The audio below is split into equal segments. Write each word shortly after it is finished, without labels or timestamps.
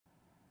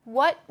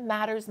What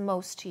matters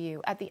most to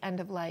you at the end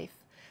of life?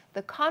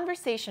 The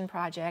Conversation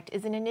Project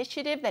is an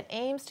initiative that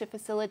aims to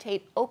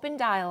facilitate open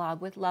dialogue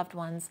with loved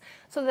ones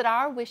so that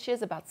our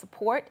wishes about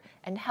support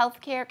and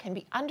healthcare can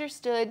be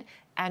understood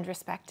and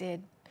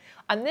respected.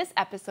 On this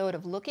episode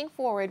of Looking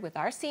Forward with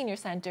our senior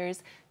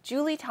centers,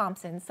 Julie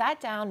Thompson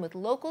sat down with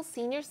local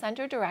senior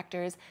center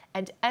directors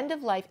and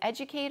end-of-life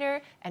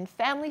educator and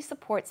family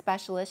support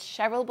specialist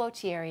Cheryl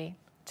Botieri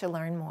to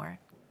learn more.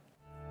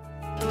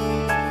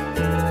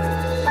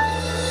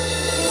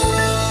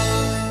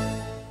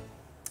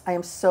 I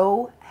am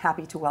so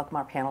happy to welcome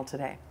our panel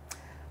today.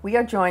 We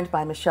are joined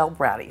by Michelle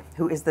Bratti,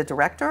 who is the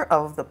director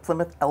of the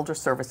Plymouth Elder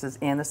Services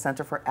and the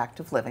Center for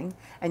Active Living,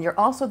 and you're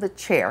also the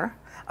chair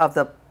of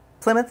the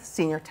Plymouth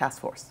Senior Task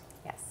Force.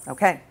 Yes.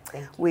 Okay.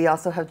 Thank you. We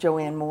also have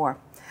Joanne Moore.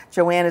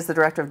 Joanne is the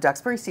director of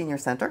Duxbury Senior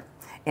Center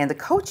and the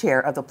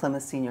co-chair of the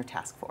Plymouth Senior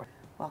Task Force.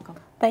 Welcome.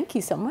 Thank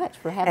you so much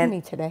for having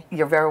me today.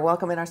 You're very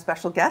welcome. And our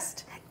special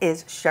guest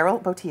is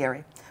Cheryl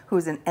Botieri, who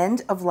is an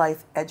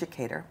end-of-life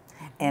educator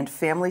and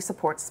family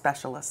support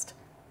specialist,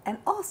 and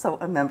also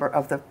a member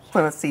of the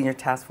Plymouth Senior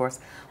Task Force.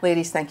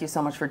 Ladies, thank you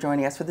so much for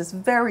joining us for this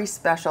very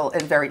special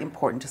and very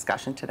important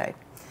discussion today.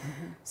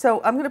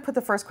 So I'm going to put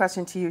the first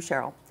question to you,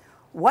 Cheryl.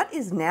 What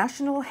is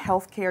National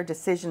Healthcare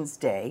Decisions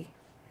Day,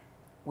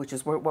 which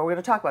is what we're going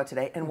to talk about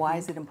today, and why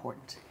is it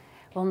important?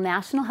 Well,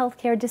 National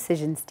Healthcare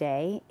Decisions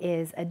Day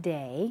is a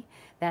day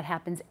that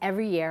happens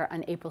every year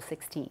on April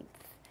 16th.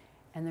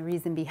 And the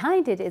reason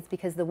behind it is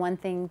because the one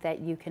thing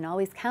that you can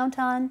always count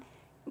on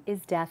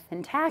is death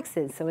and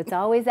taxes. So it's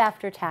always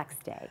after tax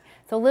day.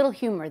 So a little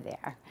humor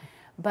there.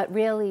 But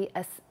really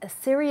a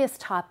serious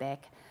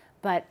topic,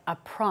 but a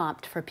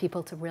prompt for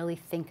people to really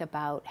think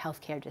about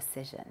healthcare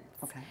decisions.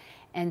 Okay.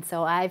 And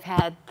so I've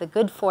had the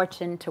good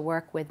fortune to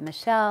work with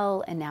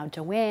Michelle and now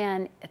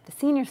Joanne at the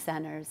senior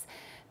centers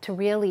to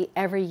really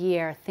every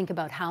year think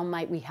about how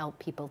might we help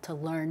people to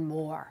learn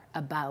more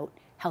about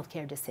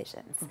healthcare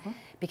decisions.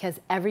 Because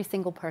every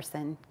single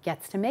person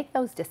gets to make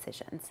those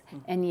decisions.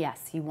 And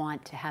yes, you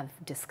want to have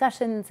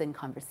discussions and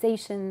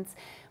conversations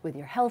with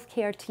your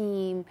healthcare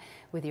team,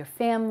 with your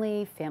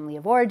family, family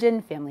of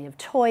origin, family of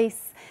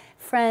choice,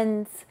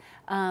 friends.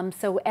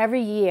 So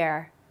every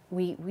year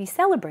we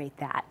celebrate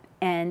that.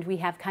 And we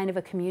have kind of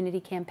a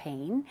community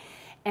campaign.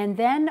 And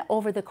then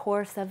over the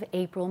course of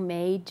April,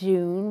 May,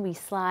 June, we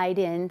slide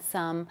in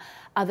some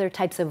other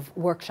types of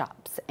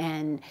workshops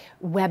and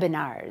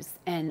webinars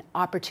and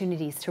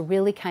opportunities to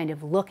really kind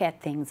of look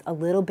at things a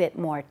little bit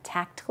more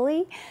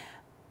tactfully.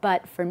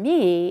 But for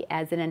me,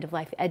 as an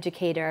end-of-life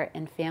educator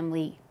and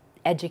family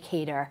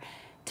educator,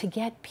 to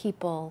get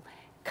people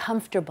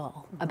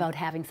comfortable about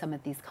having some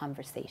of these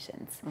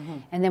conversations.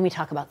 And then we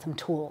talk about some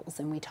tools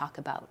and we talk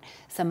about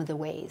some of the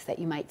ways that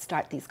you might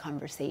start these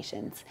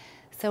conversations.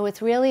 So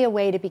it's really a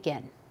way to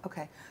begin.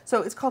 Okay.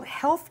 So it's called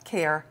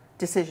Healthcare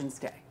Decisions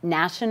Day.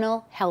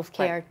 National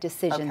Healthcare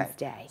Decisions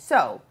Day.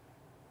 So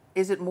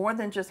is it more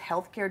than just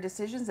healthcare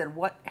decisions, and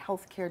what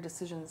healthcare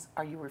decisions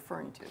are you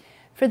referring to?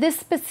 For this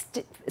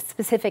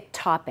specific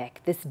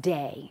topic, this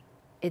day,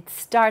 it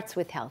starts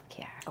with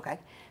healthcare. Okay.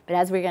 But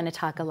as we're going to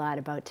talk a lot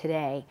about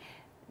today,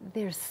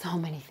 there's so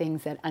many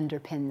things that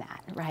underpin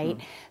that, right?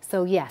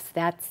 So yes,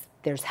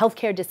 there's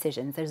healthcare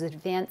decisions, there's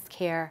advanced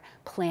care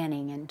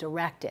planning and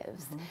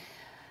directives.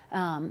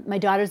 My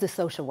daughter's a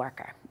social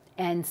worker,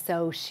 and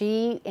so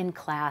she, in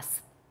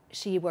class,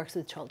 she works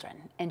with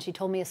children, and she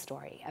told me a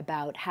story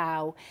about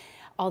how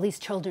all these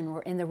children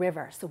were in the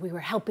river, so we were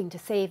helping to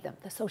save them,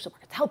 the social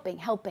workers,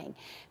 helping.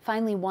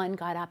 Finally, one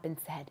got up and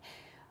said,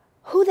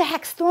 "Who the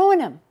heck's throwing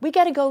them? We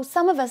got to go,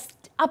 some of us,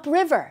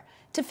 upriver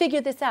to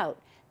figure this out."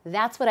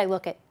 That's what I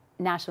look at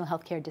National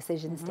Healthcare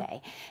Decisions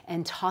Day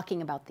and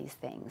talking about these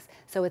things.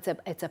 So it's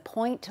a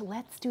point to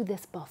let's do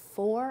this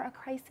before a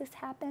crisis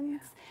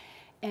happens.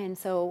 And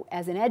so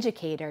as an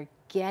educator,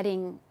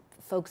 getting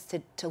folks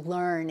to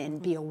learn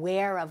and be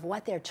aware of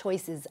what their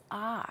choices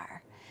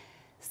are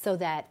so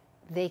that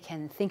they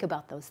can think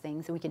about those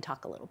things, and we can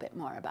talk a little bit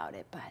more about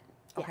it. But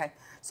yeah. Okay.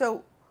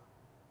 So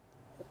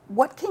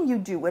what can you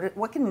do?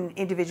 What can an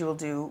individual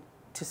do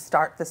to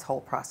start this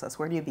whole process?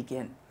 Where do you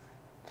begin?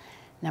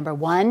 Number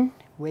one,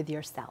 with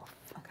yourself.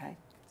 Okay.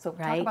 So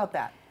Right? talk about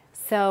that.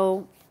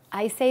 So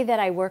I say that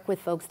I work with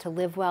folks to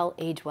live well,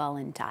 age well,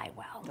 and die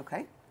well.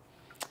 Okay.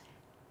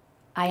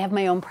 I have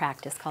my own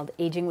practice called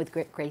Aging with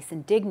Grit, Grace,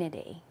 and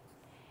Dignity.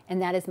 And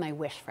that is my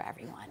wish for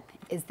everyone,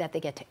 is that they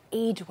get to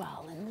age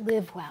well and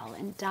live well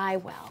and die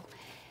well.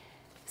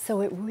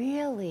 So it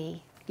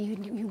really,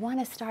 you want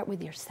to start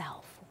with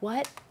yourself.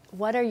 What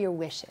are your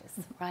wishes,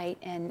 right?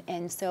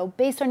 And so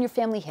based on your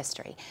family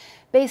history,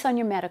 based on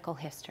your medical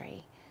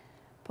history,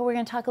 but we're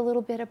going to talk a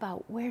little bit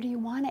about where do you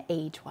want to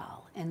age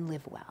well and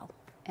live well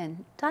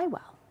and die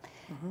well.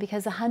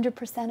 Because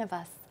 100% of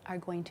us are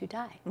going to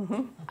die.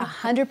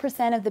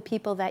 100% of the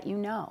people that you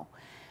know.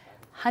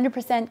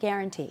 100%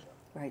 guarantee.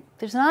 Right.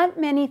 There's not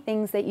many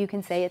things that you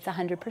can say it's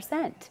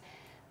 100%.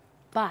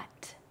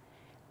 But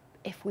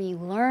if we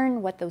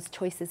learn what those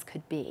choices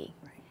could be,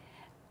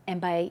 and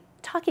by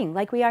talking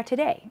like we are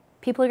today,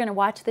 people are going to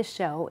watch this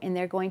show and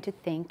they're going to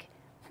think,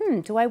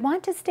 do I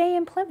want to stay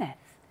in Plymouth?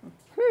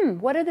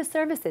 What are the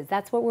services?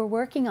 That's what we're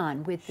working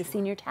on with the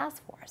senior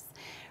task force,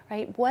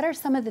 right? What are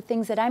some of the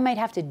things that I might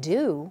have to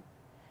do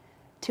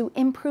to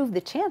improve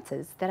the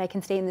chances that I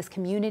can stay in this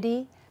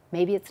community?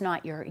 Maybe it's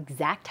not your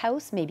exact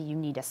house. Maybe you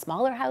need a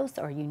smaller house,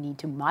 or you need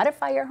to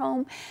modify your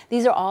home.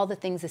 These are all the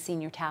things the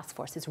senior task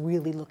force is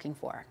really looking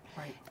for,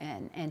 right.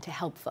 and to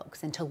help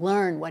folks and to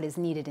learn what is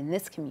needed in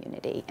this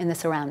community and the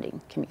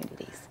surrounding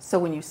communities. So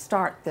when you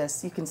start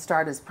this, you can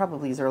start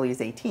probably as early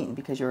as 18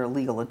 because you're a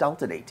legal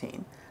adult at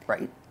 18,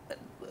 right?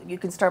 You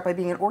can start by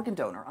being an organ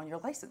donor on your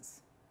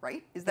license,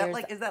 right? Is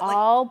that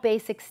all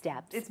basic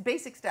steps? It's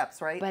basic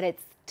steps, right? But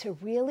it's to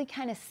really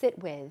kind of sit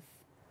with,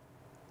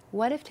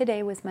 what if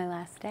today was my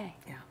last day?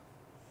 Yeah.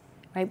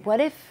 Right? Yeah. What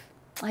if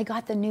I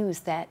got the news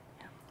that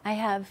I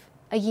have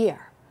a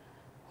year?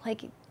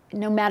 Like,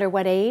 no matter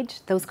what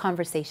age, those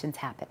conversations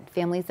happen.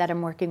 Families that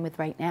I'm working with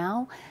right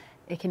now,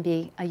 it can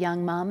be a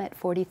young mom at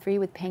 43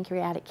 with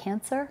pancreatic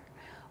cancer,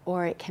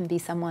 or it can be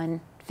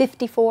someone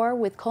 54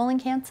 with colon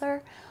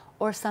cancer,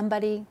 or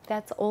somebody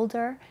that's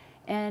older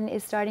and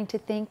is starting to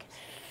think,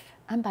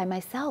 I'm by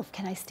myself.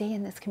 Can I stay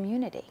in this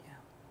community?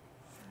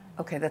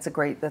 Yeah. Okay, that's a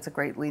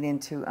great lead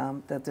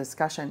into the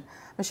discussion.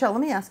 Michelle,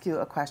 let me ask you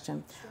a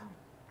question. Sure.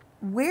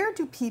 Where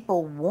do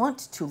people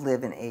want to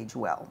live and age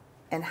well?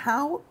 And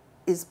how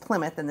is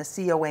Plymouth and the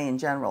COA in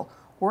general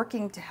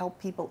working to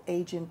help people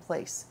age in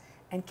place?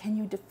 And can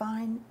you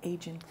define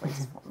age in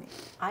place for me?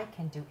 I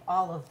can do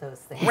all of those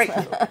things. Great.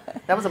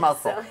 That was a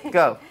mouthful.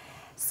 Go.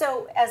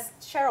 So as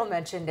Cheryl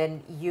mentioned,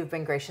 and you've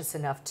been gracious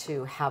enough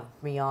to have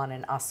me on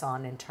and us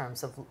on in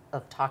terms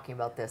of talking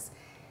about this,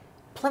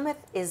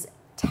 Plymouth is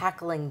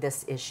tackling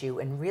this issue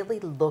and really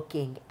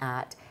looking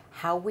at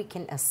how we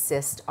can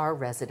assist our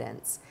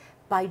residents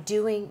by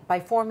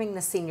forming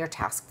the senior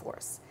task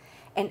force.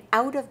 And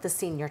out of the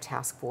senior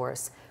task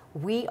force,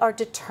 we are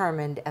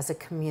determined as a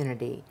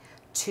community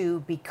to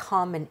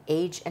become an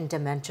age and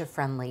dementia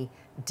friendly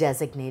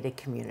designated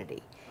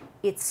community.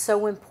 It's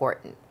so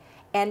important.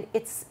 And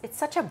it's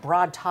such a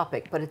broad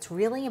topic, but it's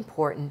really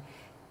important.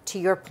 To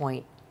your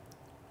point,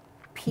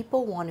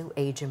 people want to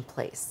age in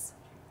place.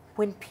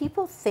 When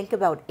people think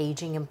about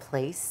aging in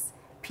place,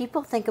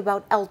 people think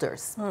about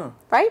elders,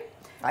 right?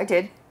 I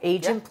did.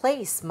 Age in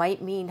place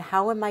might mean,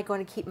 how am I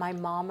going to keep my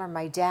mom or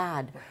my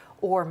dad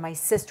or my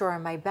sister or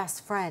my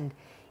best friend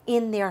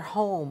in their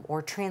home,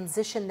 or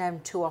transition them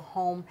to a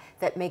home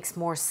that makes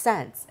more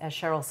sense, as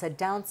Cheryl said,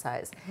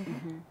 downsize.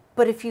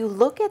 But if you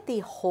look at the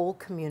whole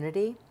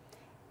community,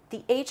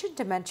 the age and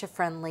dementia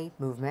friendly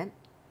movement,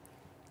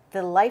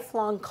 the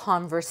lifelong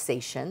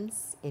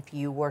conversations, if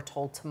you were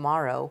told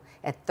tomorrow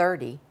at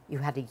 30 you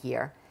had a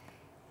year,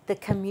 the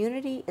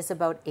community is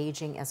about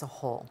aging as a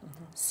whole.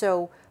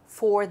 So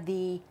for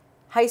the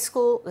high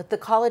school, the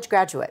college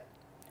graduate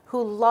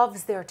who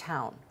loves their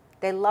town,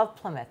 they love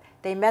Plymouth,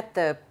 they met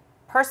the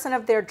person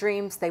of their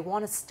dreams, they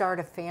want to start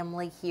a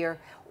family here,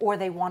 or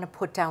they want to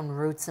put down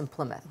roots in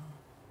Plymouth.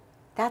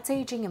 That's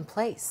aging in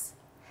place.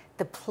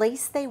 The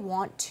place they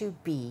want to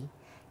be,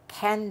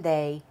 can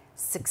they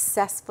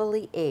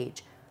successfully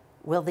age?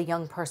 Will the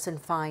young person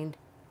find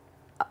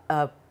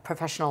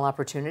professional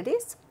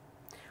opportunities?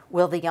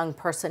 Will the young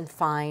person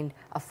find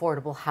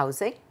affordable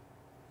housing?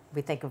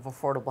 We think of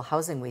affordable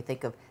housing, we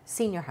think of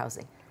senior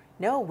housing.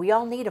 No, we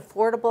all need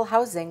affordable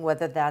housing,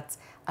 whether that's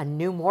a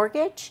new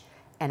mortgage,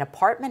 an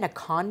apartment, a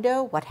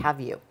condo, what have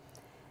you.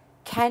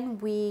 Can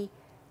we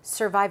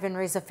survive and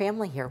raise a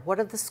family here? What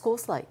are the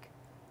schools like?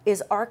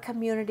 Is our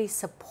community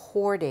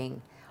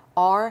supporting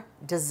our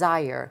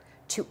desire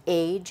to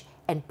age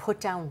and put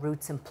down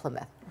roots in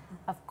Plymouth?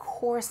 Of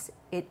course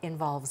it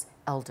involves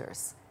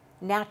elders.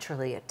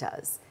 Naturally it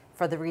does,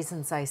 for the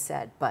reasons I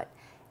said. But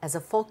as a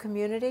full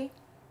community,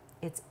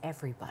 it's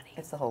everybody.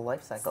 It's the whole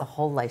life cycle. It's the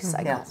whole life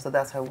cycle. Yeah, so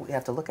that's how we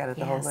have to look at it,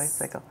 the whole life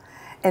cycle.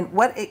 And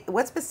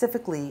what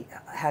specifically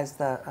has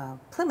the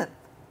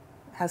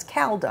has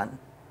Cal done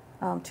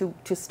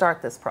to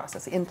start this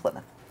process in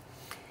Plymouth?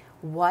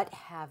 What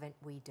haven't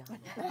we done?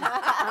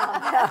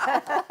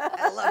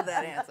 I love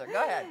that answer.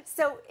 Go ahead.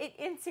 So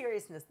in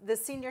seriousness, the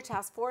Senior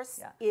Task Force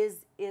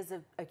is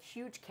a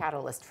huge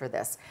catalyst for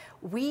this.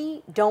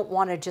 We don't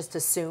want to just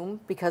assume,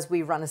 because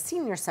we run a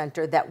senior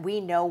center, that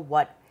we know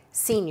what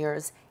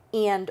seniors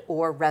and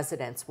or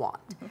residents want.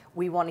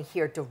 We want to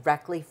hear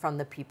directly from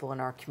the people in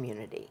our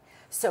community.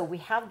 So we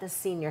have the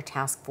Senior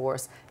Task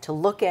Force to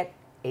look at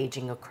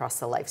aging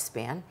across the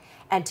lifespan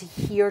and to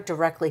hear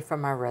directly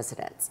from our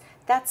residents.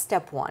 That's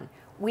step one.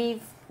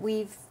 We've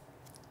hired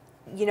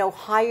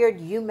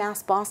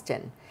UMass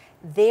Boston.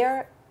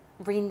 They're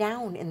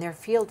renowned in their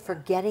field for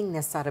getting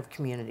this out of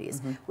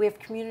communities. We have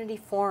community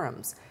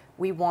forums.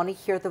 We want to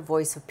hear the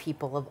voice of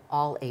people of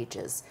all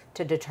ages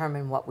to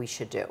determine what we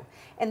should do.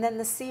 And then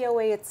the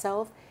COA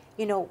itself,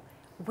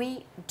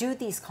 we do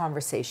these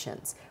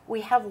conversations.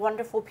 We have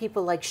wonderful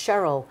people like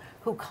Cheryl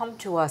who come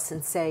to us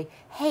and say,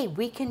 hey,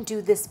 we can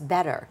do this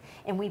better.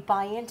 And we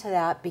buy into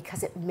that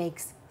because it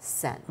makes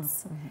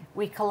sense.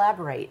 We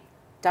collaborate.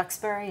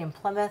 Duxbury and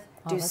Plymouth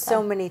do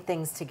so many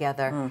things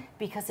together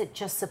because it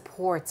just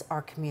supports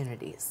our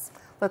communities.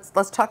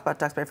 let's talk about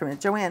Duxbury for a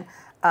minute. Joanne,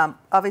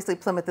 obviously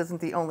Plymouth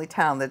isn't the only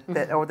town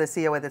that or the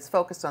COA that's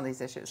focused on these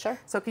issues. Sure.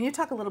 So can you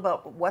talk a little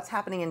about what's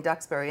happening in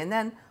Duxbury, and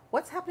then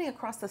what's happening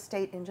across the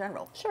state in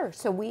general? Sure.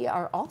 So we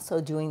are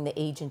also doing the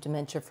age and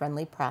dementia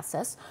friendly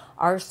process.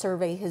 Our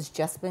survey has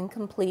just been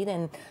complete,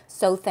 and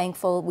so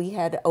thankful. We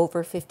had over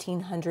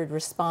 1,500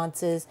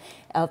 responses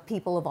of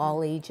people of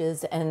all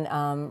ages, and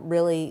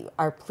really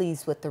are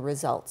pleased with the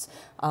results.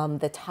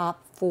 The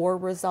top 4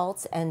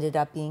 results ended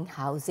up being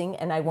housing,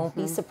 and I won't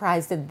be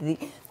surprised if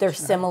they're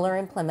similar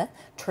in Plymouth: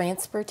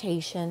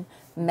 transportation,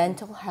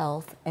 mental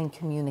health, and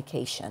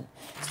communication.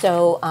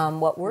 So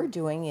what we're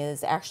doing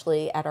is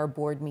actually at our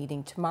board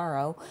meeting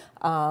tomorrow,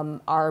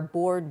 our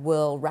board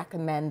will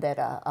recommend that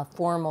a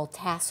formal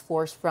task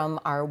force from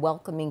our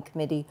welcoming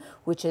committee,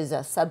 which is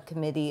a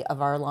subcommittee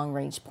of our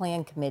long-range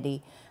plan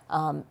committee,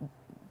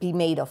 be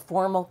made a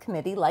formal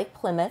committee like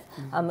Plymouth.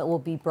 It will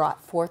be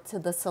brought forth to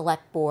the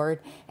select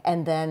board,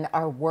 and then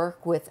our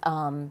work with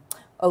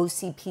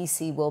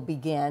OCPC will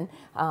begin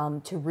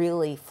to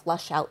really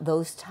flush out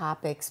those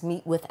topics,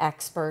 meet with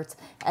experts,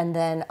 and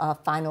then a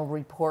final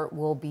report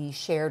will be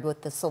shared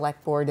with the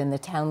select board and the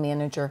town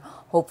manager,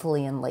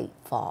 hopefully in late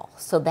fall.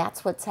 So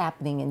that's what's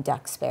happening in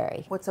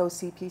Duxbury. What's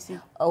OCPC?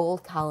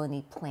 Old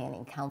Colony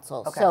Planning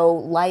Council. Okay. So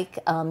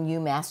like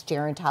UMass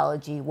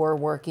Gerontology, we're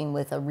working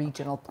with a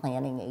regional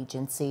planning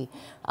agency.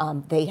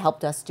 They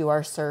helped us do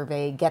our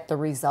survey, get the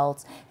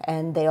results,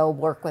 and they'll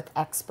work with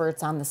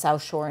experts on the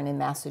South Shore and in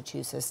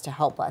Massachusetts to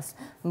help us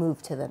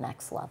move to the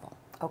next level.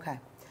 Okay.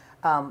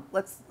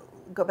 Let's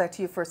go back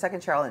to you for a second,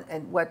 Cheryl.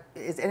 And what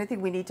is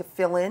anything we need to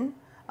fill in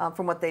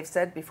from what they've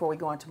said before we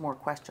go on to more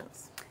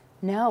questions?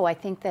 No, I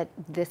think that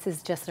this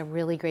is just a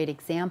really great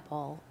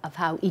example of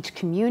how each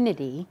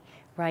community,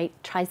 right,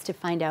 tries to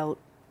find out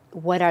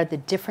what are the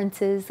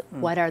differences,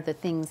 what are the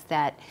things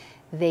that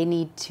they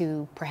need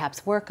to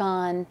perhaps work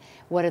on,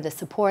 what are the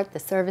support, the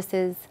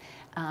services,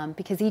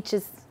 because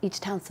each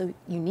town's so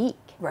unique.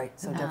 Right,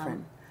 so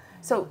different.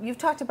 So you've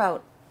talked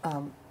about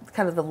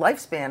kind of the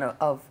lifespan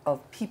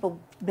of people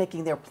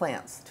making their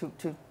plans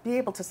to be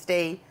able to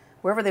stay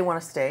wherever they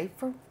want to stay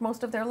for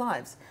most of their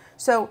lives.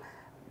 So,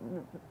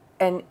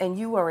 and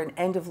you are an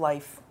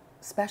end-of-life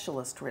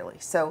specialist, really.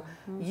 So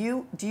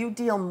do you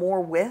deal more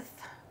with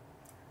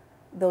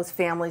those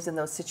families and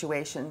those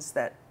situations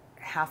that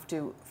have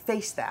to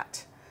face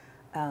that?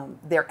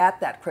 They're at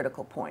that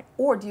critical point.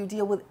 Or do you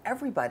deal with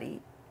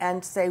everybody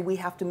and say we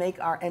have to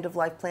make our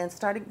end-of-life plan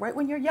starting right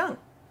when you're young?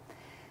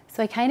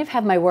 So I kind of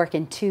have my work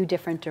in 2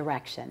 different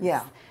directions.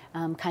 Yeah.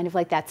 Kind of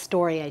like that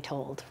story I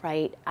told,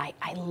 right?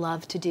 I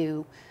love to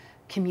do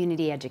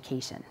community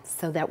education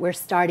so that we're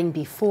starting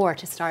before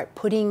to start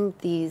putting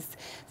these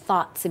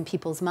thoughts in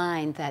people's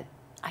mind that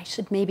I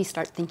should maybe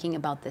start thinking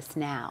about this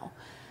now.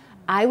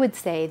 I would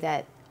say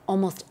that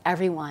almost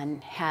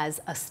everyone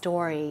has a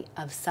story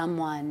of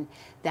someone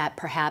that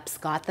perhaps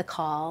got the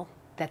call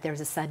that there's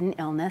a sudden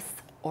illness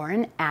or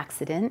an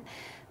accident.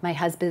 My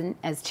husband,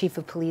 as chief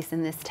of police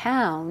in this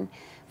town,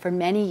 for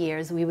many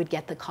years we would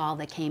get the call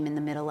that came in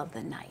the middle of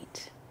the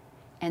night.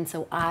 And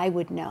so I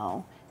would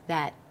know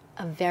that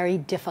a very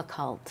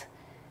difficult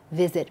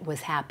visit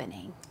was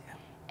happening,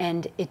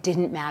 and it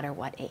didn't matter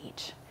what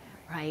age,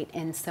 right?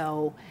 And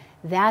so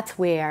that's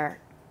where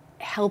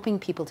helping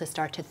people to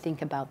start to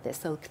think about this.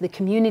 So the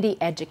community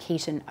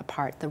education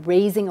part, the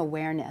raising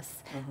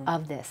awareness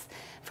of this.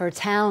 For a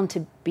town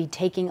to be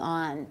taking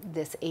on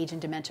this age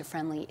and dementia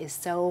friendly is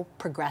so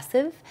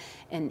progressive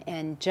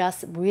and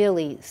just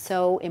really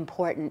so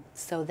important,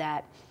 so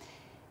that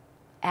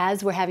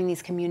as we're having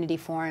these community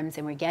forums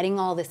and we're getting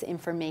all this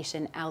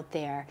information out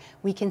there,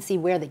 we can see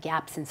where the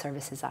gaps in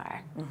services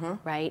are,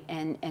 right?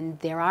 And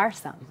there are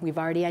some. We've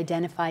already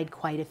identified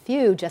quite a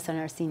few just on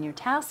our senior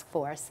task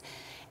force,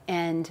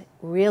 and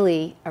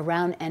really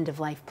around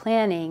end-of-life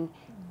planning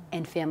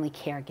and family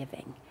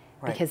caregiving,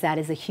 because that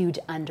is a huge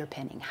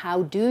underpinning.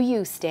 How do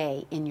you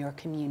stay in your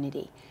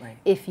community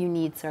if you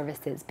need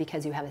services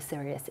because you have a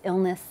serious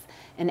illness,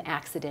 an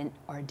accident,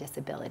 or a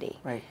disability?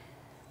 Right.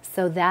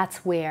 So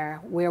that's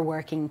where we're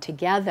working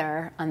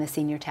together on the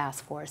senior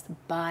task force,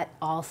 but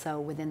also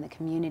within the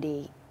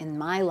community in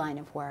my line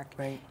of work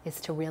is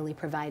to really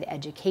provide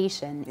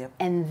education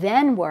and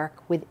then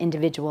work with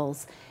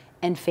individuals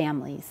and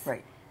families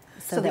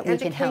so that we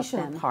can help them.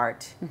 The education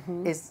part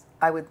is,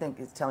 I would think,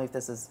 tell me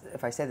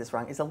if I say this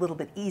wrong, is a little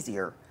bit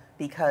easier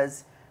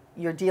because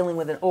you're dealing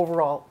with an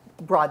overall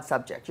broad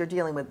subject. You're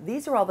dealing with,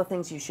 these are all the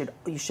things you should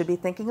be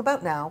thinking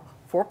about now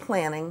for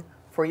planning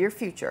for your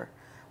future,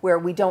 where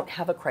we don't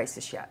have a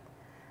crisis yet.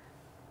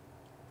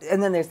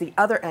 And then there's the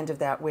other end of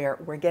that where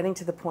we're getting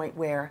to the point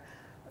where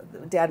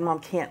dad and mom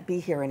can't be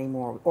here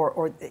anymore,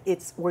 or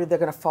it's where they're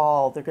going to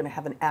fall, they're going to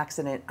have an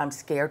accident, I'm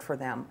scared for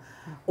them.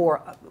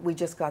 Or we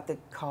just got the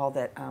call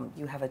that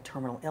you have a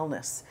terminal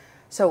illness.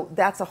 So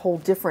that's a whole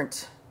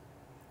different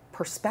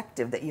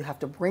perspective that you have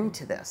to bring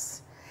to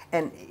this.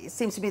 And it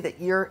seems to me that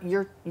you're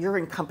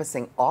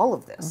encompassing all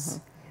of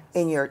this.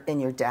 In your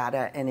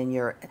data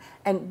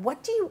and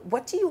what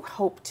do you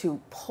hope to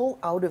pull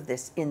out of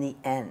this in the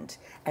end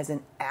as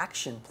an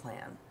action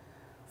plan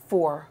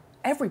for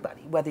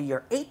everybody, whether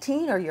you're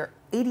 18 or you're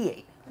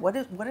 88? What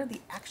are the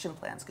action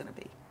plans going to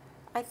be?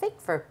 I think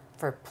for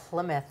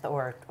Plymouth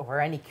or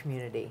any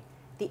community,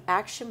 the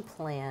action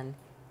plan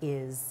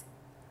is,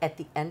 at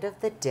the end of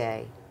the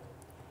day,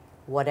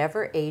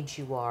 whatever age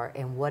you are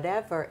and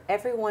whatever,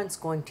 everyone's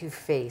going to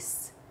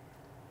face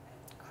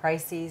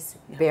crises,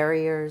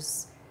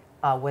 barriers,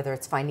 whether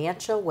it's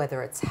financial,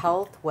 whether it's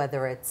health,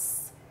 whether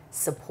it's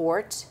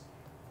support.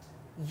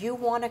 You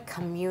want a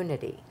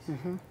community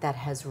that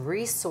has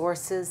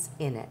resources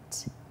in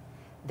it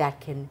that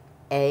can,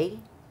 A,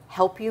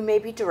 help you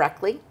maybe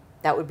directly.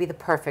 That would be the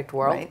perfect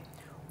world. Right.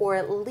 Or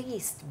at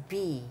least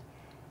B,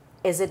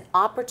 is an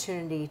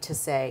opportunity to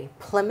say,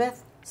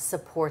 Plymouth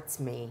supports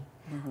me.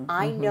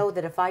 I know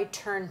that if I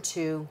turn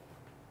to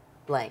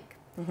blank,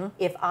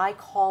 if I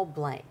call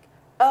blank,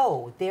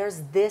 oh,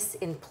 there's this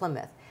in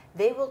Plymouth,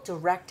 they will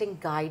direct and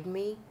guide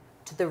me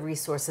to the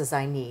resources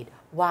I need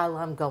while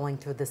I'm going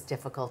through this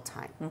difficult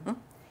time.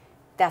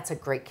 That's a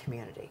great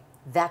community.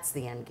 That's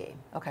the end game.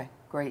 Okay,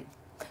 great.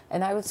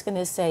 And I was going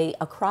to say,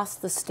 across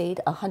the state,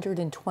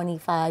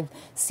 125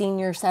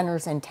 senior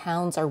centers and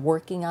towns are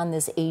working on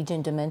this age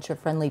and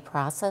dementia-friendly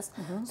process.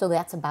 So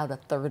that's about a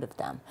third of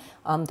them.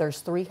 There's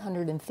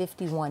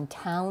 351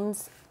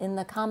 towns in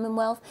the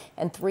Commonwealth,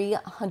 and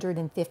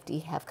 350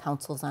 have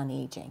councils on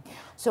aging.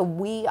 So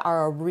we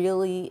are a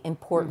really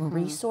important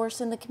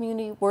resource in the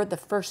community. We're the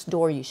first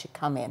door you should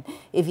come in.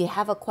 If you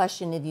have a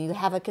question, if you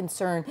have a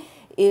concern,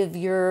 if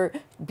you're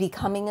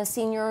becoming a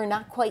senior or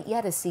not quite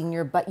yet a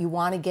senior, but you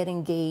want to get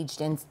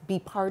engaged and be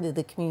part of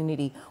the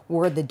community,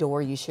 we're the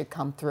door you should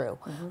come through.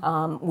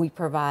 We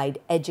provide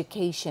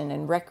education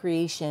and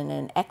recreation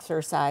and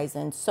exercise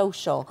and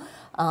social,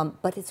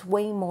 but it's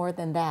way more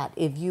than that.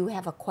 If you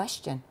have a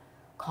question,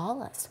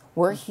 call us.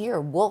 We're here.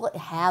 We'll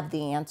have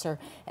the answer,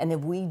 and if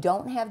we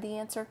don't have the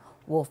answer,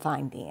 we'll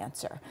find the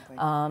answer.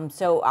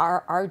 So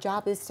our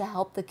job is to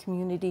help the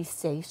community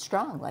stay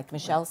strong. Like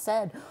Michelle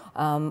said,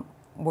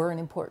 we're an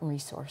important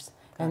resource.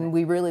 And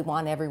we really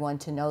want everyone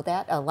to know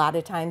that. A lot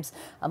of times,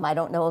 I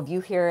don't know if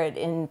you hear it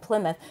in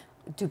Plymouth,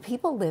 do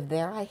people live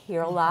there? I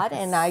hear a lot,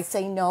 and I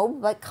say no,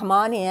 but come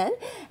on in.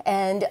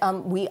 And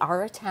we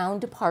are a town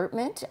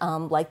department,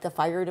 like the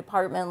fire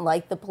department,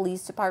 like the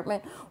police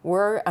department.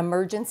 We're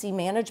emergency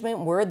management.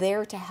 We're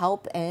there to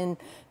help and,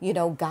 you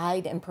know,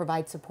 guide and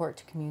provide support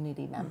to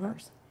community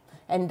members.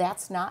 And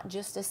that's not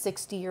just a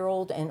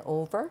 60-year-old and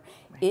over.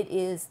 It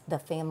is the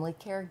family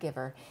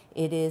caregiver.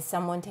 It is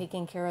someone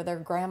taking care of their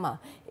grandma.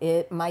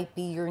 It might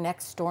be your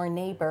next door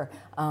neighbor.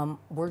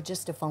 We're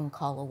just a phone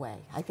call away.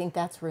 I think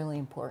that's really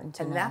important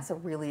to know. And that's a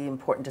really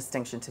important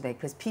distinction to make,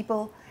 because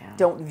people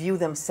don't view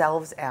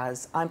themselves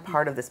as, I'm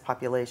part of this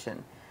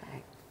population.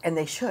 And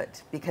they should,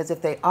 because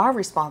if they are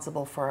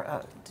responsible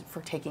for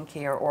taking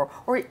care or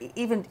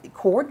even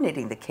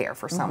coordinating the care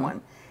for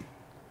someone,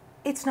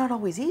 it's not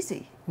always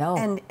easy. No.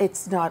 And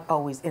it's not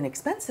always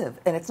inexpensive,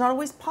 and it's not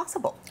always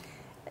possible.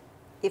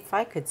 If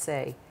I could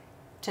say,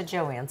 to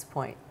Joanne's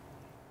point,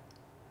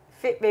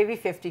 maybe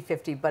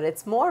 50-50, but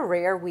it's more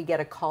rare we get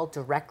a call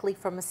directly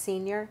from a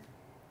senior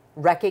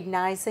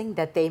recognizing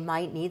that they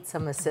might need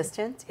some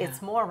assistance.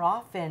 It's more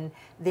often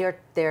their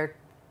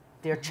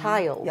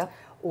child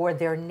or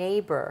their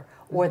neighbor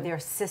or their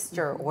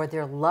sister or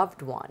their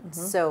loved one.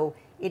 So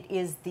it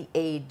is the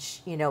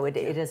age, you know, it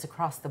is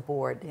across the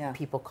board,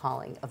 people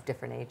calling of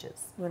different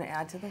ages. You want to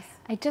add to this?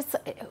 I just,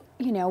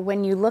 you know,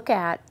 when you look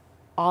at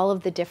all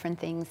of the different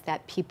things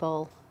that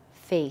people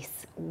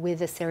face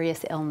with a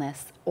serious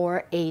illness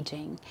or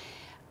aging,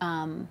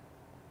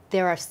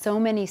 there are so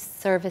many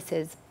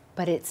services,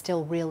 but it's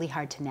still really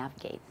hard to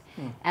navigate.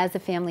 As a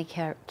family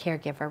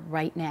caregiver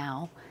right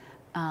now,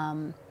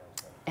 and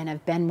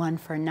I've been one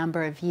for a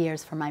number of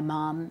years for my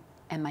mom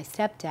and my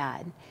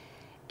stepdad,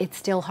 it's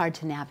still hard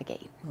to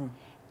navigate.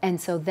 And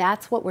so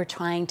that's what we're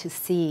trying to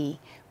see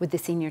with the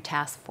Senior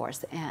Task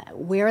Force.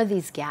 Where are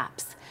these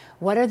gaps?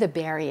 What are the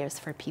barriers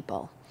for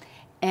people?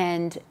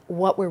 And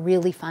what we're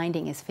really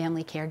finding is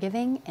family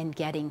caregiving and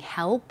getting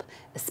help,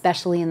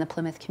 especially in the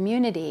Plymouth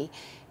community,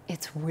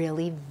 it's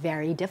really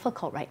very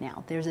difficult right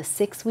now. There's a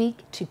 6-week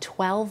to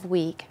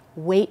 12-week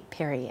wait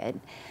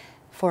period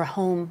for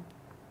home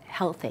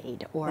health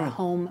aid or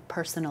home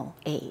personal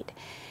aid.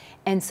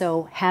 And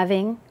so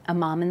having a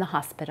mom in the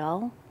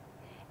hospital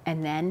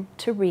and then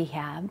to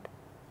rehab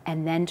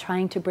and then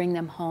trying to bring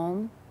them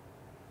home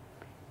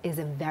is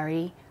a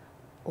very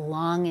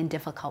long and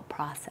difficult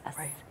process.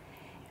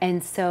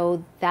 And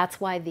so that's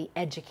why the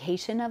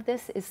education of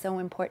this is so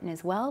important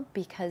as well,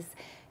 because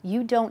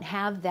you don't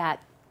have that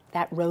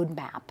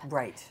roadmap.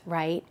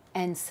 Right?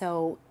 And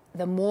so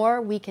the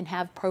more we can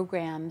have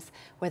programs,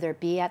 whether it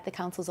be at the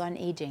councils on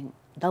aging,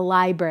 the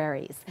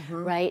libraries,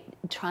 right?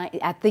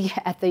 At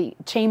the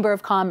Chamber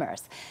of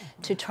Commerce,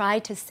 to try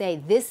to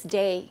say this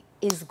day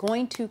is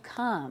going to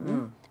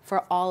come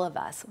for all of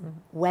us,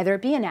 whether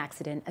it be an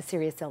accident, a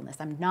serious illness.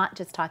 I'm not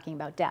just talking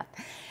about death.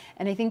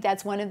 And I think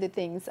that's one of the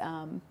things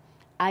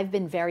I've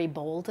been very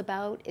bold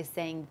about, is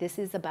saying this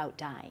is about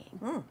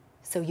dying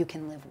so you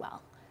can live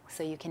well.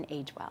 so you can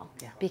age well.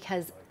 Yeah.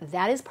 Because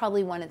that is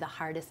probably one of the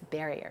hardest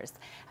barriers.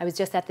 I was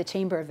just at the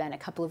chamber event a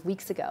couple of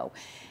weeks ago,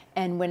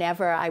 and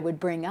whenever I would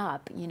bring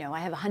up, you know, I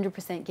have a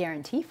 100%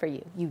 guarantee for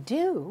you. You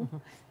do? Mm-hmm.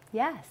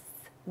 Yes.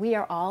 We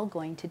are all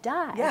going to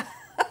die. Yeah.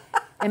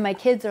 And my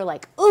kids are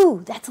like,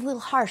 ooh, that's a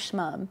little harsh,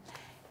 Mom.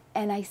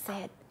 And I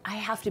said, I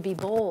have to be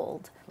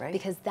bold, right,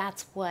 because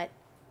that's what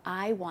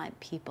I want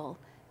people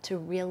to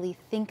really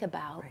think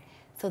about, right,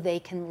 so they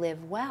can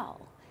live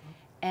well.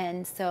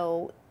 And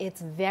so it's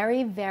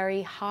very,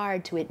 very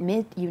hard to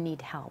admit you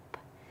need help,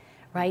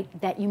 right?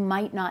 That you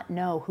might not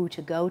know who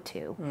to go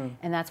to.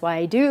 And that's why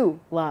I do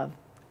love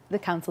the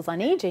Councils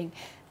on Aging.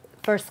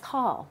 First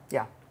call.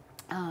 Yeah.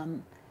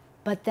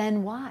 But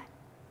then what?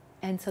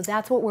 And so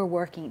that's what we're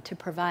working to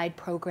provide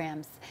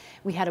programs.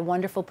 We had a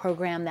wonderful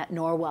program that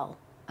Norwell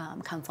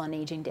Council on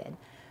Aging did.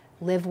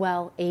 Live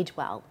well, age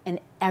well. And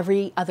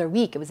every other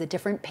week it was a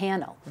different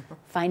panel.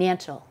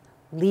 Financial,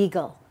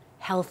 legal,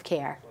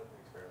 healthcare,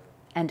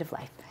 end of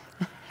life.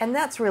 And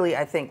that's really,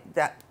 I think,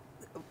 that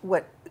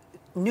what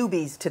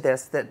newbies to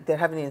this that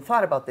haven't even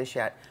thought about this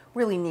yet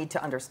really need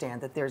to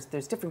understand, that there's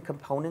different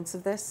components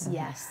of this.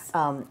 Yes.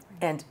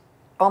 And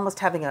almost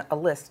having a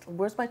list.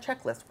 Where's my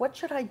checklist? What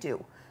should I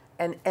do?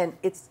 And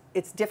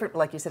it's different,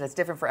 like you said, it's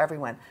different for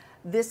everyone.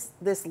 This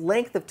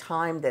length of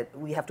time that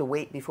we have to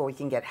wait before we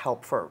can get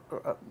help for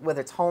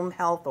whether it's home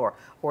health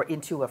or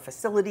into a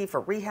facility for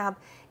rehab.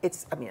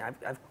 I mean,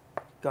 I've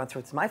gone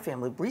through this in my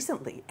family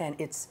recently, and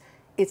it's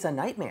a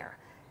nightmare.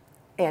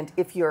 And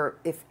if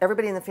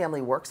everybody in the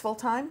family works full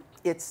time,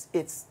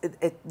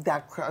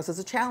 that causes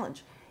a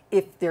challenge.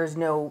 If there's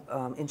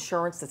no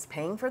insurance that's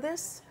paying for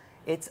this,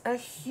 it's a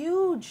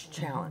huge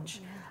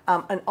challenge.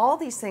 And all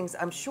these things,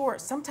 I'm sure,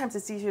 sometimes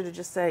it's easier to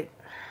just say,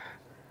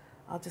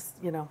 I'll just,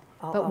 you know.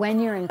 But when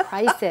you're in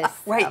crisis,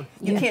 right,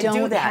 you can't don't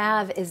do that.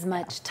 have as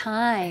much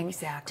time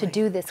Exactly. to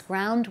do this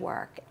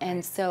groundwork.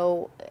 And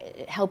so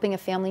helping a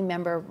family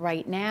member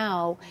right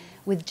now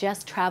with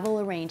just travel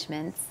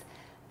arrangements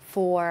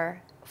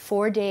for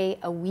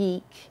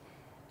 4-day-a-week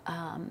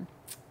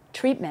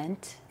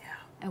treatment,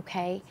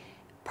 okay,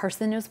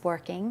 person is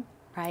working,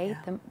 right?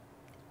 Yeah.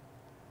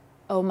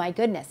 Oh my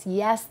goodness,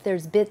 yes,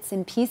 there's bits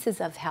and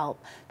pieces of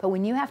help, but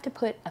when you have to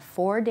put a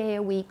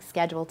 4-day-a-week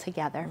schedule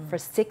together for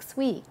 6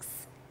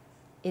 weeks,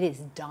 it is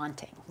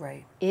daunting.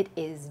 Right. It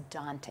is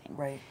daunting.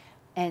 Right.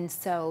 And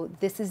so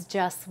this is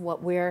just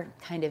what we're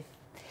kind of,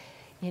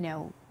 you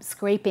know,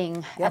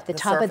 scraping at the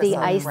top of the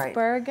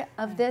iceberg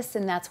of this,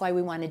 and that's why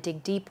we want to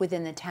dig deep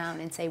within the town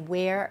and say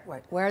where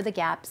are the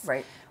gaps,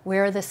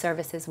 where are the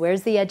services,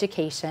 where's the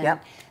education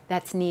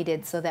that's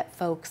needed, so that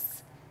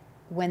folks,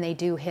 when they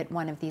do hit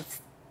one of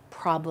these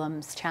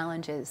problems,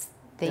 challenges,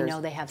 they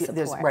know they have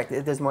support.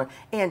 There's more.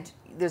 And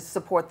there's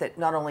support that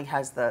not only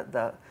has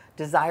the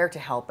desire to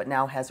help, but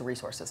now has the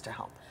resources to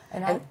help.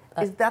 And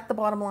is that the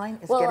bottom line?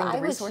 Is getting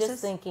the resources? I was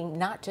just thinking,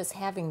 not just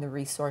having the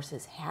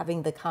resources,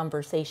 having the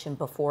conversation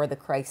before the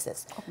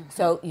crisis.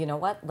 So, you know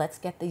what? Let's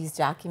get these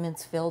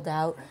documents filled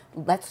out.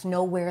 Let's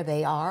know where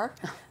they are,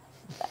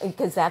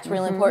 because that's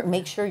really important.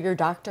 Make sure your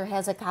doctor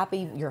has a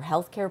copy, your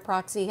healthcare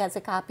proxy has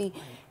a copy.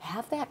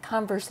 Have that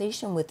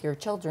conversation with your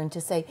children to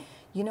say,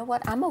 you know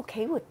what? I'm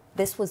okay with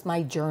this. Was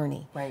my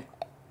journey. Right.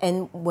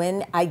 And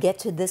when I get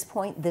to this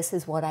point, this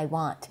is what I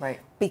want. Right.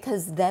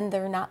 Because then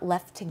they're not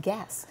left to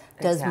guess.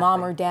 Does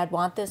Mom or Dad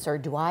want this, or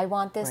do I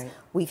want this? Right.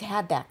 We've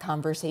had that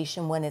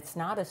conversation when it's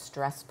not a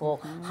stressful,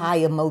 high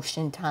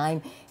emotion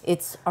time.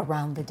 It's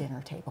around the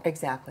dinner table.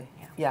 Exactly.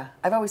 Yeah.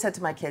 I've always said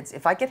to my kids,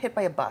 if I get hit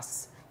by a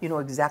bus, you know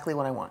exactly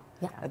what I want.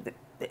 Yeah.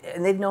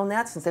 And they've known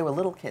that since they were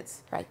little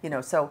kids. Right. You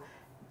know, so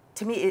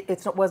to me,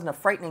 it wasn't a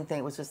frightening thing.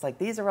 It was just like,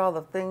 these are all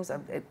the things.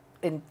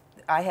 And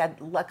I had,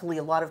 luckily,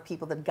 a lot of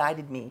people that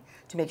guided me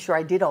to make sure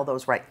I did all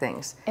those right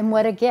things. And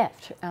what a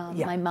gift.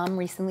 My mom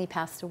recently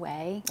passed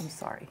away. I'm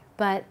sorry.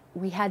 But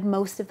we had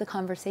most of the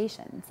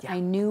conversations. Yeah. I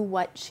knew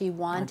what she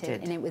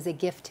wanted, and it was a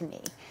gift to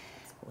me.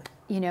 Absolutely.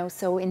 You know,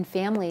 so in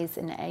families,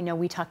 and I know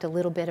we talked a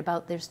little bit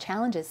about there's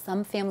challenges.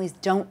 Some families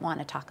don't want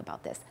to talk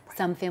about this. Right.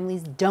 Some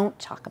families don't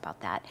talk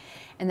about that.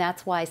 And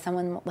that's why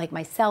someone like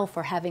myself,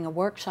 or having a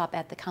workshop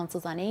at the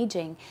Councils on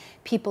Aging,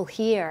 people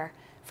hear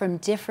from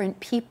different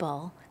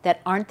people that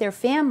aren't their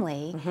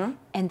family,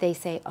 and they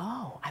say,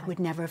 oh, I would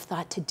never have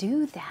thought to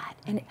do that.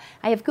 And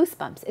I have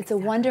goosebumps. It's a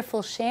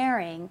wonderful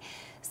sharing,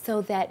 so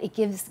that it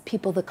gives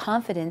people the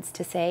confidence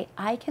to say,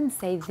 I can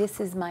say this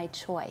is my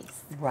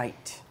choice.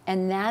 Right.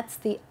 And that's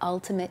the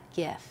ultimate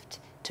gift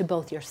to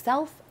both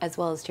yourself as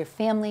well as to your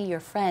family, your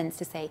friends,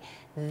 to say,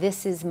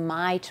 this is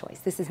my choice.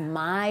 This is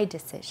my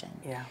decision.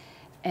 Yeah.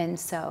 And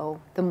so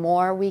the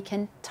more we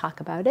can talk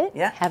about it,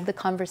 have the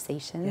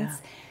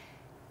conversations,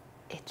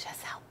 it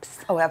just helps.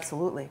 Oh,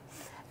 absolutely.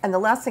 And the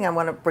last thing I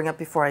want to bring up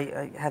before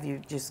I have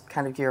you just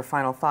kind of give your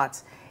final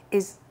thoughts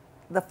is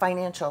the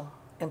financial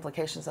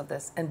implications of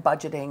this, and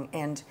budgeting,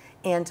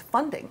 and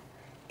funding.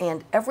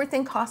 And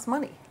everything costs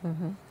money.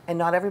 And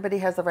not everybody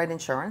has the right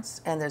insurance,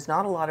 and there's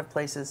not a lot of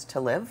places to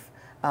live.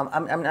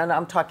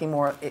 I'm talking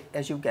more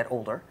as you get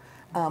older.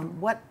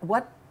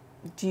 What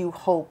do you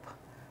hope,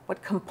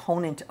 what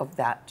component of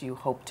that do you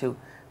hope to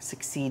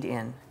succeed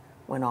in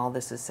when all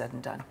this is said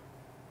and done?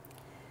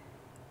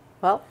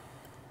 Well,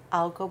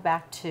 I'll go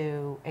back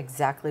to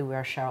exactly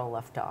where Cheryl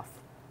left off.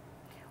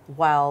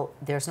 While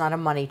there's not a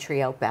money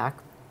tree out back,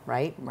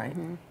 right? Right.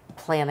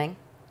 Planning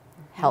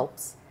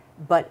helps.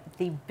 But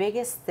the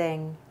biggest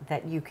thing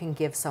that you can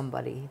give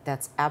somebody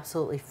that's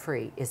absolutely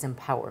free is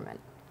empowerment,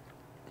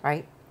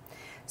 right?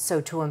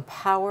 So to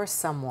empower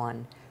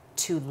someone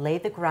to lay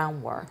the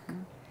groundwork,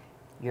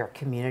 your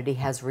community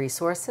has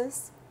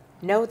resources,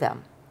 know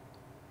them,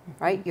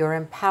 right? You're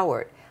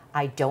empowered.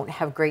 I don't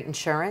have great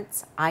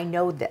insurance. I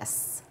know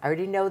this. I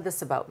already know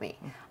this about me.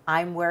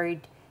 I'm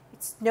worried.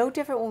 It's no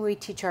different when we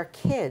teach our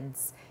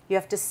kids. You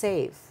have to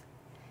save.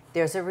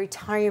 There's a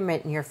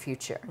retirement in your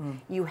future.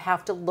 You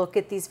have to look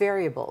at these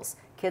variables.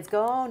 Kids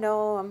go, oh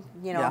no, I'm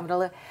gonna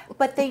live.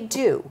 But they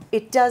do.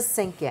 It does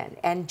sink in.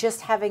 And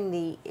just having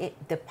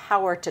the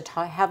power to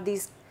have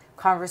these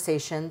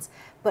conversations,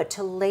 but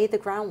to lay the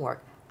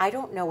groundwork. I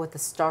don't know what the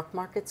stock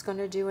market's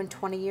gonna do in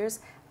 20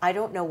 years. I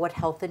don't know what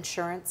health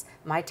insurance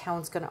my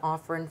town's gonna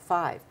offer in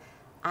 5.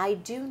 I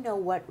do know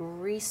what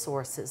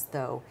resources,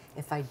 though,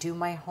 if I do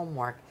my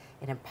homework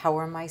and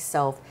empower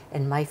myself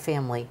and my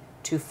family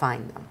to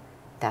find them.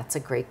 That's a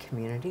great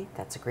community.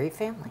 That's a great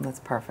family. That's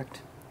perfect.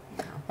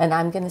 And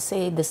I'm going to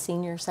say the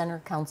Senior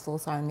Center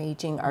Councils on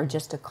Aging are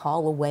just a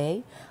call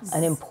away,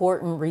 an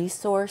important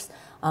resource.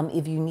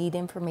 If you need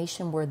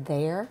information, we're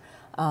there.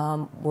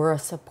 We're a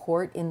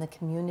support in the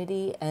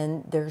community,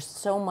 and there's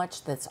so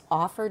much that's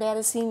offered at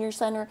a senior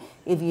center.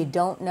 If you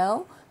don't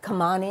know,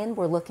 come on in.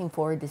 We're looking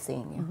forward to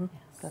seeing you.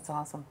 That's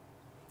awesome.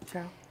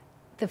 Cheryl?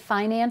 The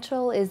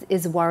financial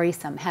is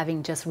worrisome,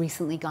 having just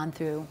recently gone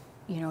through,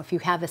 if you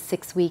have a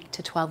 6-week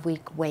to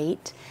 12-week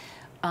wait,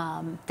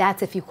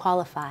 that's if you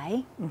qualify,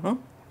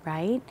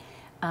 right?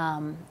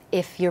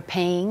 If you're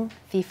paying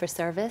fee for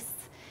service,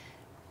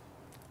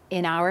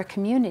 in our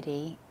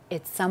community,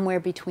 it's somewhere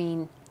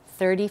between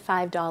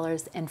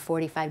 $35 and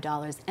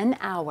 $45 an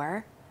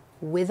hour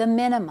with a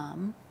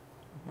minimum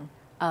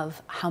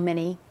of how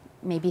many,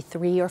 maybe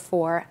 3 or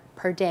 4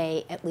 per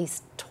day, at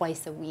least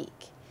twice a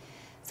week.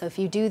 So if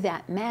you do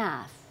that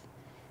math,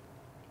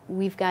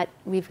 we've got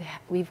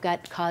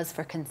cause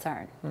for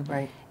concern.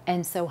 Right.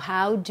 And so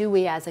how do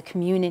we as a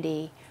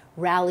community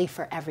rally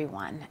for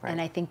everyone? Right.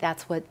 And I think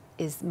that's what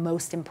is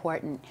most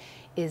important,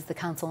 is the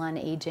Council on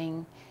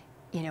Aging,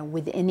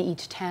 within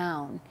each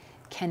town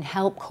can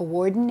help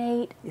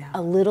coordinate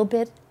a little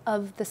bit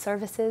of the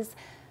services,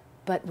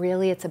 but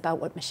really it's about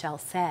what Michelle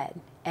said,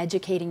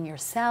 educating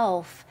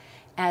yourself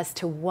as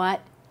to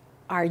what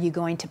are you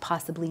going to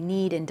possibly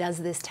need, and does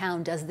this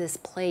town, does this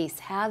place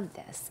have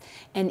this?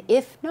 And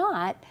if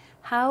not,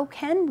 how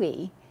can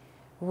we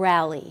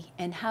rally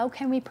and how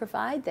can we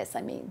provide this?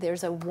 I mean,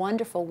 there's a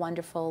wonderful,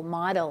 wonderful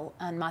model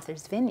on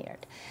Martha's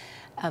Vineyard,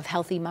 of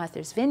Healthy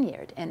Martha's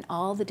Vineyard, and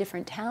all the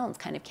different towns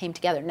kind of came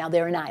together. Now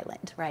they're an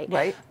island, right?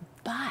 Right.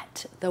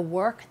 But the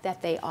work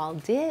that they all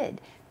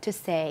did to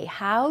say,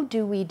 how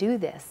do we do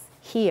this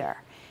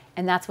here?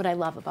 And that's what I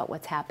love about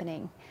what's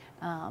happening.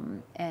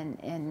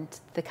 And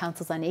the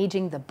Councils on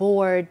Aging, the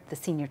board, the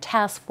senior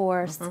task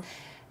force,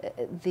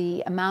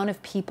 the amount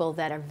of people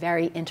that are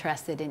very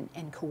interested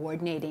in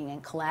coordinating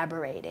and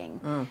collaborating.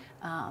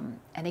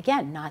 And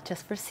again, not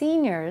just for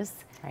seniors,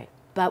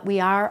 but we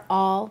are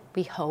all,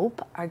 we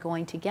hope, are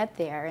going to get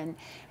there.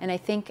 And I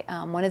think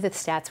one of the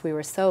stats we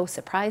were so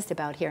surprised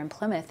about here in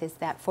Plymouth is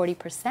that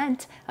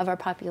 40% of our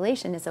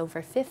population is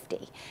over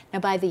 50. Now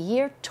by the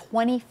year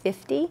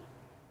 2050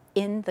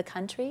 in the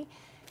country,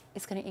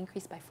 it's going to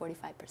increase by 45%.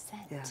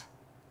 Yeah.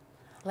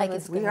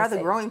 We are the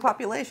growing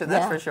population,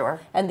 that's for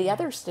sure. And the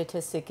other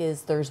statistic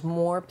is there's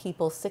more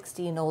people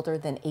 60 and older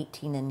than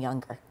 18 and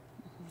younger.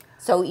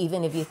 So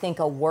even if you think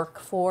a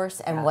workforce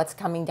and what's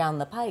coming down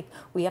the pike,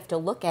 we have to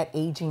look at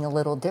aging a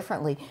little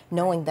differently,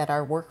 knowing that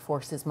our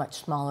workforce is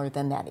much smaller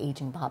than that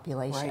aging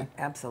population. Right,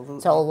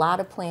 absolutely. So a lot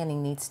of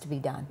planning needs to be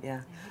done.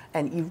 Yeah,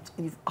 and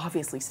you've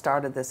obviously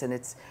started this, and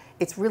it's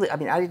really, I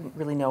mean, I didn't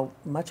really know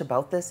much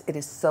about this. It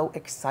is so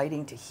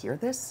exciting to hear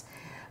this.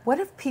 What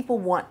if people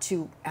want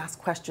to ask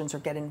questions or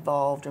get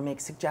involved or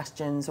make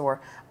suggestions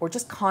or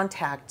just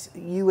contact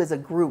you as a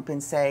group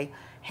and say,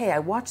 hey, I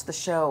watched the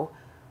show,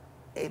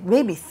 it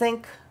made me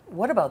think,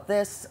 what about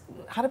this?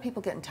 How do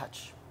people get in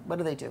touch? What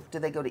do they do? Do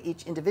they go to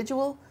each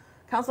individual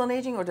Council on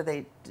Aging, or do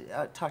they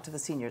talk to the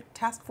senior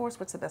task force?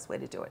 What's the best way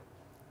to do it?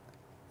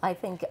 I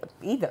think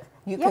either.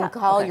 You can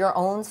call your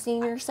own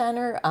senior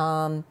center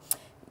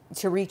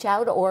to reach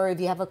out, or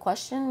if you have a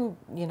question,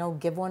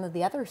 give one of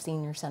the other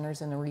senior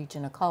centers in the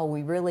region a call.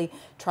 We really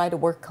try to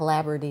work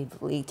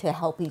collaboratively to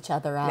help each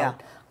other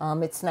out.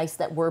 It's nice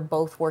that we're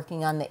both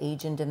working on the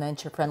age and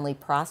dementia friendly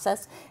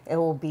process. It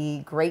will be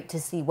great to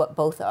see what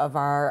both of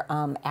our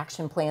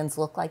action plans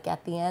look like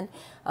at the end.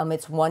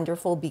 It's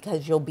wonderful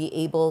because you'll be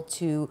able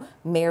to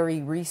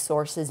marry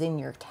resources in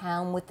your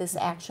town with this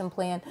action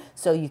plan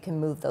so you can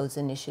move those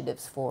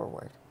initiatives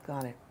forward.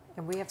 Got it.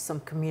 And we have some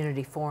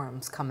community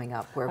forums coming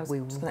up where we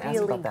just gonna really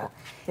ask about that.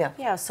 Yeah.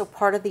 Yeah, so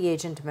part of the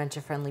Agent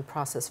Dementia Friendly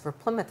process for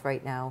Plymouth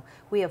right now,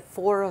 we have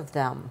 4 of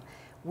them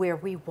where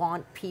we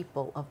want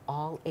people of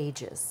all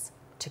ages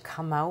to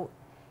come out,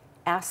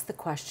 ask the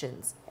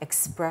questions,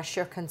 express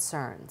your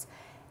concerns.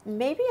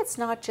 Maybe it's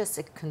not just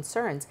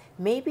concerns,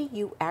 maybe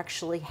you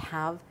actually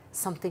have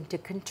something to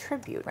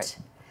contribute. Right.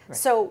 Right.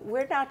 So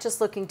we're not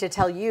just looking to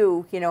tell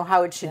you,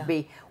 how it should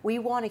be. We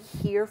want to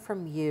hear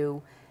from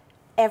you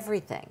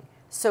everything.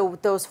 So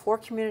those 4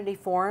 community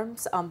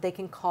forums, they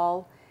can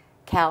call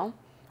Cal.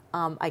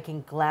 I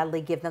can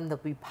gladly give them. They'll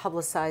be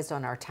publicized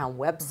on our town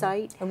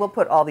website. And we'll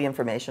put all the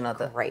information on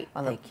Great,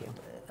 thank you.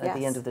 At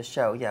the end of the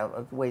show,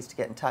 of ways to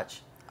get in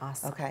touch.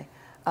 Awesome. Okay.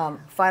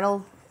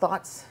 Final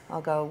thoughts?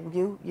 I'll go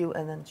you,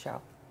 and then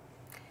Cheryl.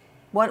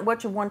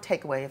 What's your one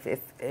takeaway?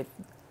 If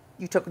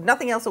you took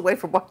nothing else away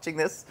from watching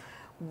this,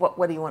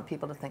 what do you want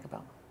people to think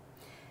about?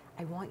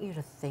 I want you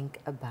to think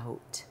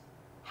about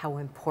how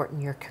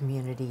important your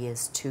community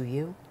is to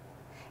you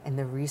and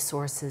the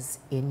resources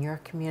in your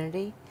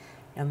community.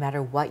 No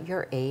matter what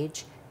your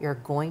age, you're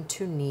going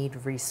to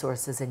need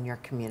resources in your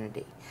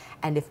community.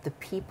 And if the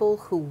people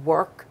who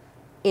work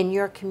in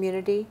your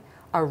community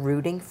are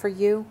rooting for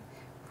you,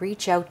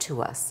 reach out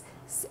to us.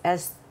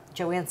 As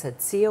Joanne said,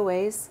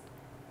 COAs,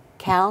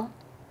 Cal,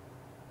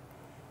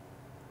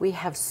 we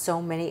have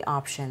so many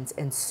options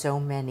and so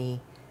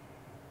many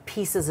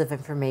pieces of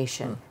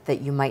information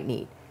that you might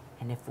need.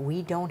 And if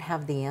we don't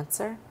have the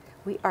answer,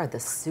 we are the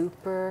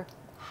super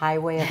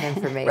highway of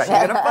information. Right,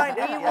 you're gonna find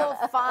it. We will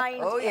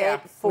find yeah.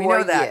 it for We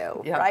know that.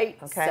 you, Yeah. right?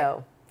 Okay.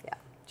 So, yeah.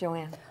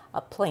 Joanne.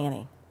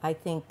 Planning. I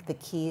think the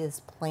key is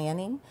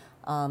planning.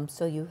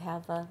 So you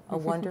have a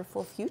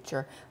wonderful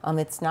future.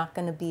 It's not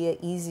going to be an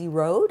easy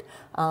road,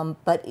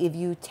 but if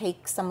you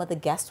take some of the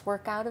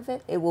guesswork out of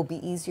it, it will be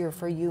easier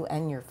for you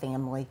and your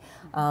family.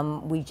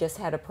 We just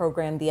had a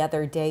program the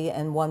other day,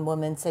 and one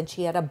woman said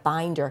she had a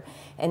binder,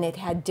 and it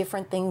had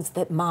different things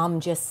that mom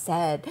just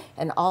said,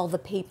 and all the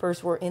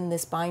papers were in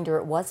this binder.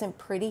 It wasn't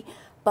pretty,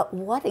 but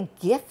what a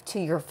gift to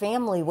your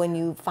family when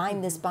you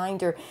find this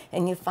binder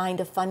and you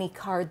find a funny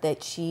card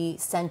that she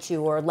sent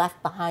you or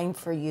left behind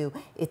for you.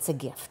 It's a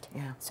gift.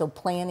 Yeah. So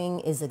planning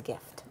is a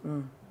gift.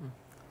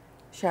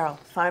 Cheryl,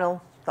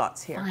 final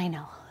thoughts here.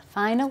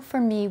 Final for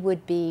me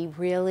would be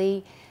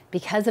really,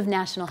 because of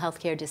National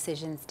Healthcare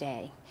Decisions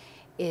Day,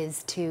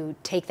 is to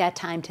take that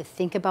time to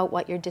think about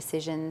what your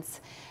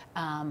decisions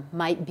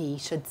might be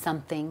should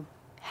something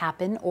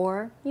happen,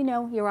 or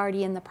you're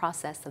already in the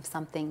process of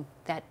something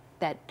that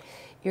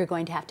you're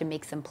going to have to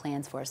make some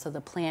plans for, so the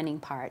planning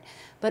part.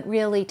 But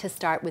really to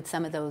start with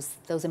some of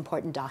those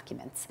important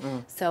documents.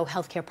 So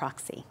healthcare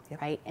proxy,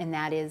 right? And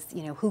that is,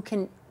 who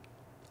can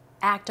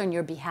act on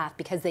your behalf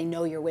because they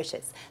know your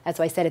wishes. That's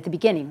why I said at the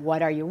beginning,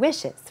 what are your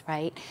wishes,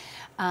 right?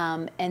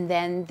 And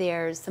then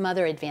there's some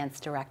other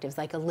advanced directives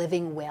like a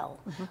living will.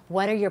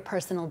 What are your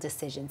personal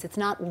decisions? It's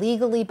not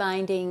legally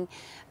binding,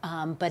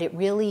 but it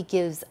really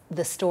gives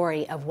the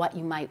story of what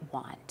you might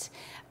want.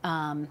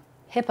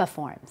 HIPAA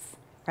forms,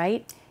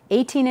 right?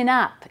 18 and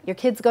up, your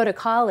kids go to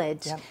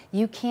college,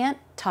 you can't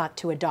talk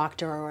to a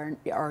doctor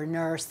or a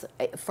nurse,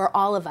 for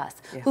all of us,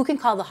 who can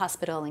call the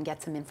hospital and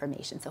get some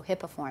information. So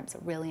HIPAA forms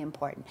are really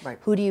important. Right.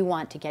 Who do you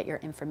want to get your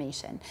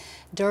information?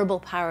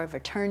 Durable power of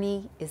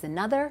attorney is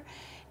another.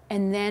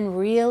 And then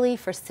really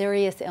for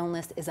serious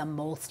illness is a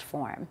MOLST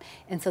form.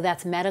 And so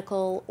that's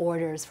medical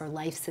orders for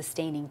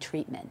life-sustaining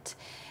treatment.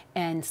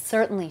 And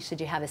certainly, should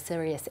you have a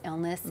serious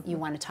illness, you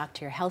want to talk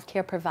to your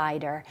healthcare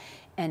provider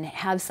and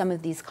have some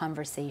of these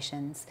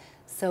conversations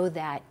so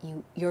that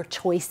your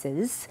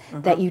choices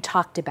that you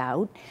talked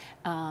about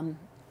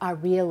are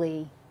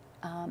really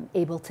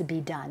able to be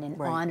done and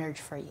honored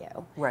for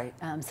you. Right.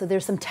 So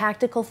there's some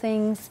tactical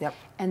things,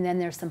 and then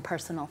there's some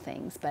personal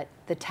things. But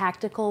the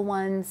tactical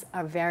ones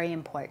are very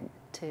important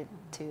to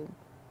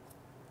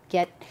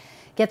get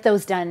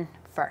those done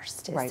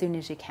first as soon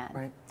as you can.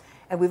 Right.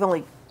 And we've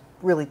only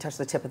really touched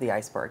the tip of the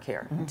iceberg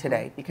here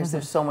today, because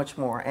there's so much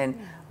more, and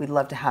we'd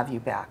love to have you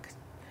back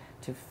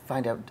to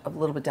find out a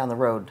little bit down the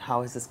road,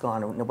 how has this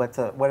gone, and what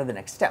are the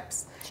next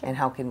steps, and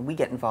how can we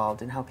get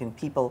involved, and how can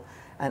people,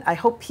 and I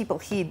hope people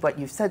heed what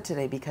you've said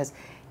today, because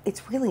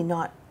it's really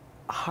not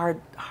hard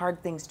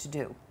things to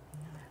do.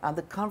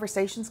 The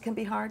conversations can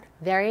be hard,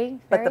 very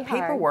but the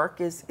hard.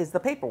 paperwork is the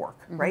paperwork,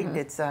 right?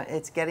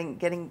 It's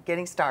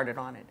getting started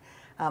on it.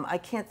 I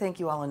can't thank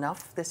you all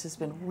enough. This has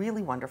been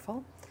really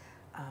wonderful.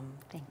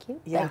 Thank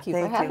you. Yeah, Thank you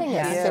for having us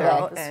Yeah, today.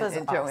 Cheryl This and, was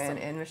and Joanne awesome.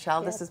 and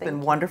Michelle, this has thank been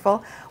you.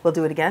 wonderful. We'll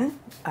do it again.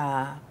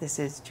 This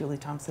is Julie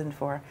Thompson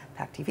for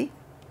PAC TV.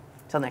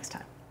 Till next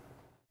time.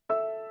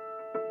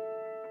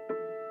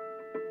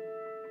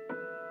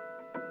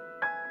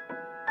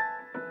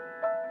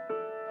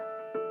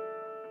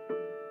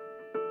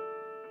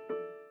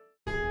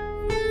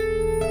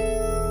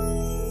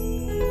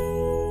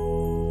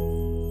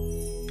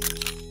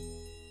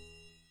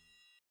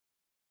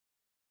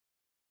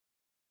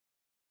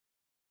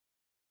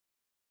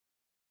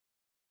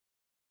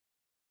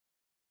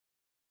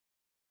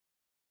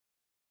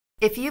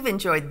 If you've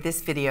enjoyed this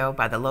video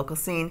by The Local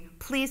Scene,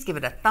 please give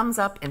it a thumbs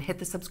up and hit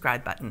the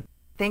subscribe button.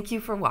 Thank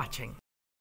you for watching.